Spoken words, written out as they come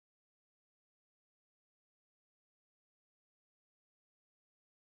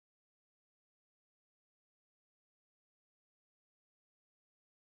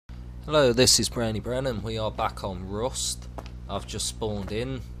Hello, this is Brainybren and we are back on Rust. I've just spawned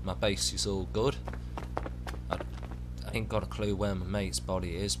in, my base is all good. I ain't got a clue where my mate's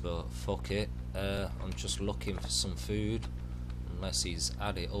body is, but fuck it. I'm just looking for some food, unless he's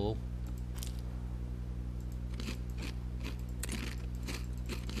had it all.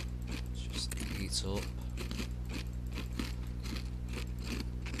 Just eat up.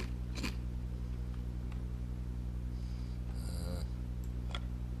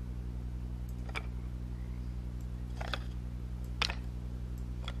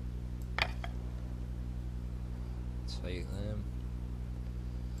 Take them.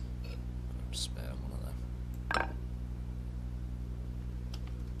 Spare one of them.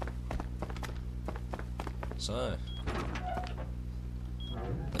 So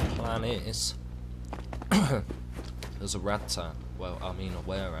the plan is there's a ragtag, well I mean a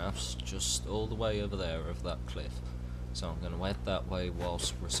warehouse just all the way over there of that cliff. So I'm gonna head that way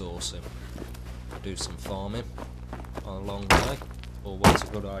whilst resourcing. Do some farming along the way. Always a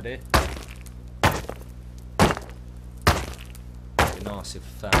good idea. Nice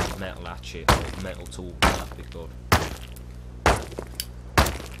if I found a metal hatchet or metal tool, that'd be good.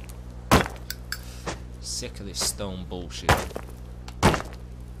 Sick of this stone bullshit. Okay,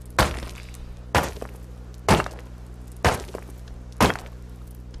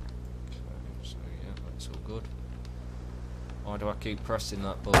 so yeah, that's all good. Why do I keep pressing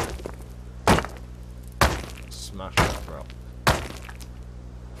that button? Smash that rock.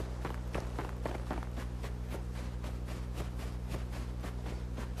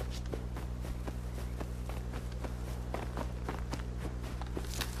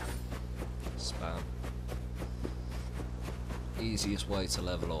 Spam. Easiest way to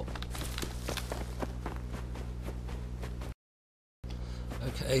level up.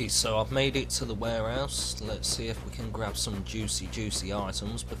 Okay, so I've made it to the warehouse. Let's see if we can grab some juicy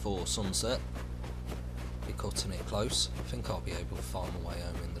items before sunset. Be cutting it close. I think I'll be able to find my way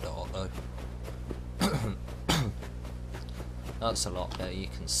home in the dark though. That's a lot better, you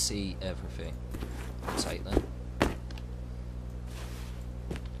can see everything. I'll take that.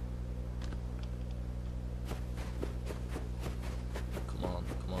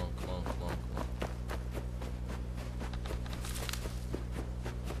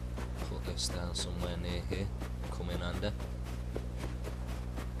 Down somewhere near here, come in under.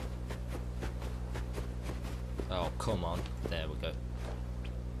 Oh, come on, there we go.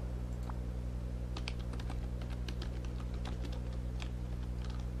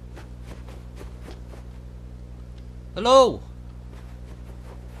 Hello!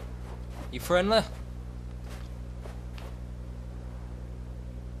 You friendly?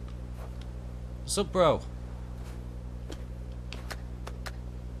 What's up, bro?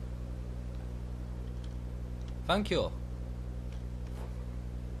 Thank you.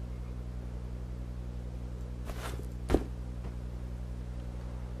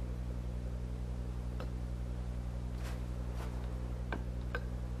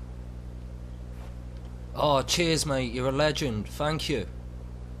 Oh, cheers, mate. You're a legend. Thank you.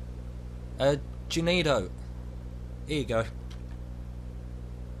 Do you need out? Here you go.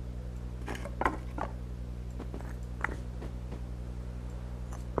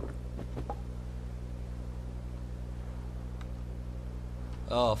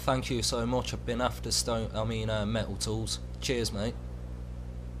 Oh, thank you so much. I've been after metal tools. Cheers, mate.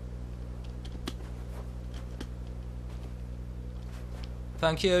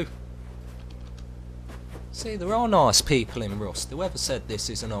 Thank you. See, there are nice people in Rust. Whoever said this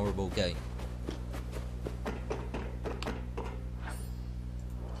is an horrible game?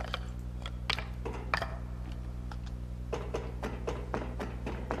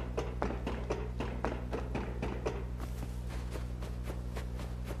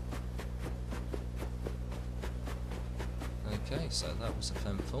 Okay, so that was a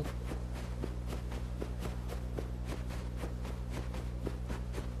femful.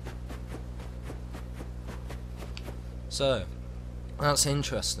 So, that's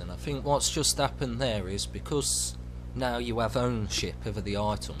interesting. I think what's just happened there is because now you have ownership over the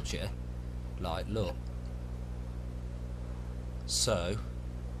items, yeah? Like, look. So,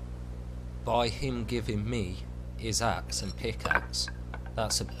 by him giving me his axe and pickaxe,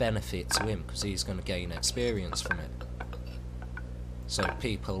 that's a benefit to him because he's going to gain experience from it. So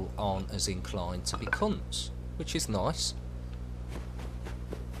people aren't as inclined to be cunts, which is nice.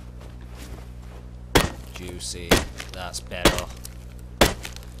 Juicy, that's better.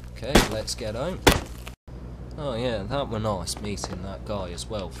 Okay, let's get home. Oh yeah, that were nice meeting that guy as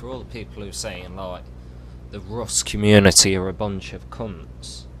well. For all the people who are saying like the Rust community are a bunch of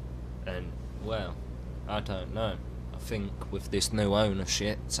cunts, and well, I don't know. I think with this new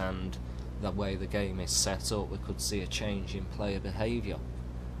ownership and the way the game is set up, we could see a change in player behaviour.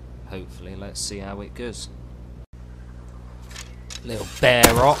 Hopefully, let's see how it goes. Little bear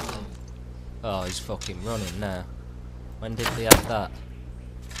rock. Oh, he's fucking running now. When did they have that?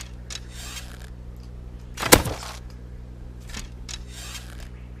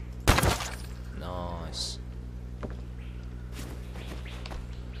 Nice.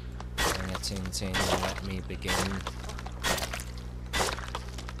 Bring it Tintin and let me begin.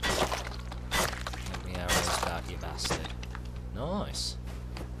 Get me arrows back, you bastard. Nice.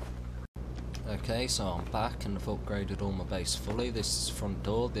 Okay, so I'm back and I've upgraded all my base fully. This is front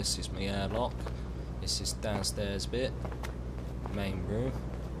door, this is my airlock, this is downstairs bit, main room,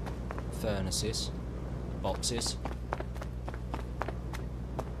 furnaces, boxes.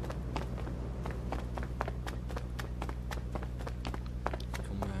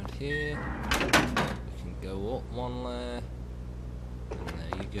 Come around here, we can go up one layer, and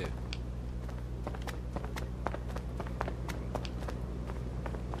there you go.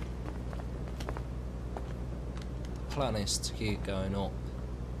 Plan is to keep going up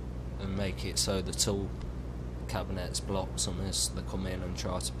and make it so the tool cabinets blocks and as they come in and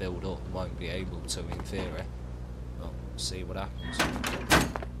try to build up won't be able to in theory, but see what happens.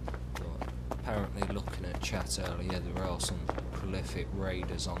 But apparently looking at chat earlier there are some prolific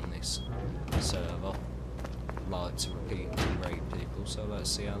raiders on this server, like to repeatedly raid people, so let's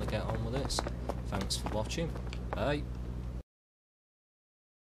see how they get on with this. Thanks for watching, bye.